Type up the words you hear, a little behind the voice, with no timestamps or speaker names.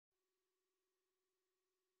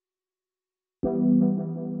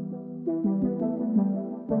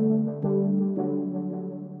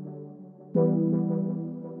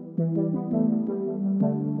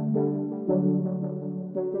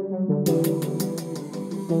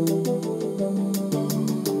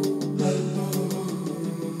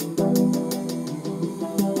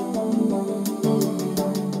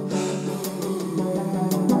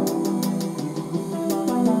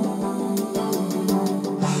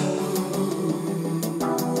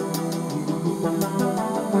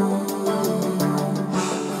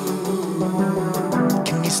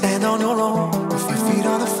Stand on your own with your feet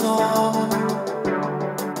on the floor.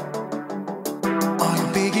 Are you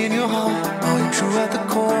big in your heart? Are you true at the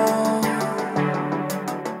core?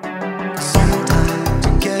 Sometimes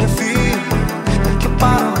you get a feeling like you're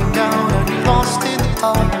bottoming down and you're lost in the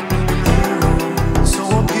dark. So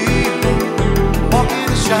appealing, walk in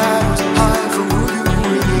the shadows, hide from who you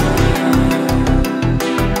really are.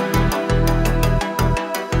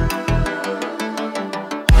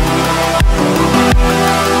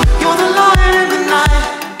 You're the light in the night.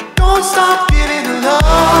 Don't stop giving the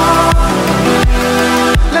love.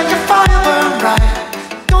 Let your fire burn bright.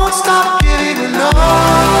 Don't stop giving the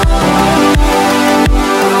love.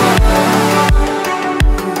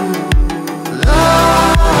 Love.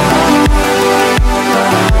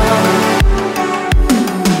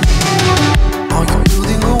 Are you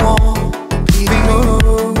building a wall, leaving a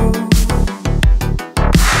room?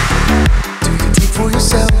 Do you take for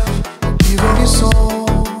yourself or give of your soul?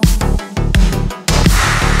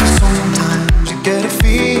 Sometimes you get a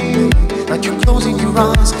feeling like you're closing your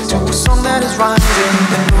eyes to a song that is rising,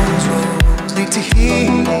 and those words lead to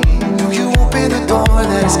healing. Do you open the door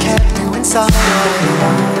that has kept you inside of you?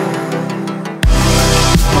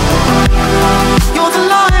 You're the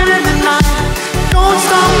light in the night. Don't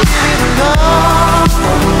stop giving love.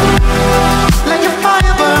 Let your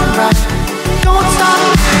fire burn bright. Don't stop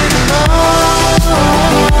giving love.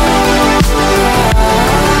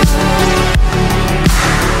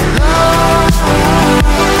 Love.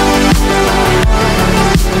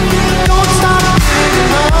 Don't stop giving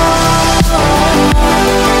love.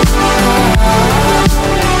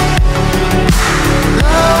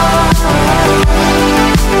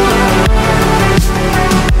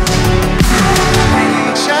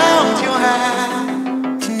 Reach out your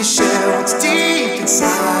hand. Can you share what's deep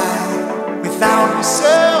inside?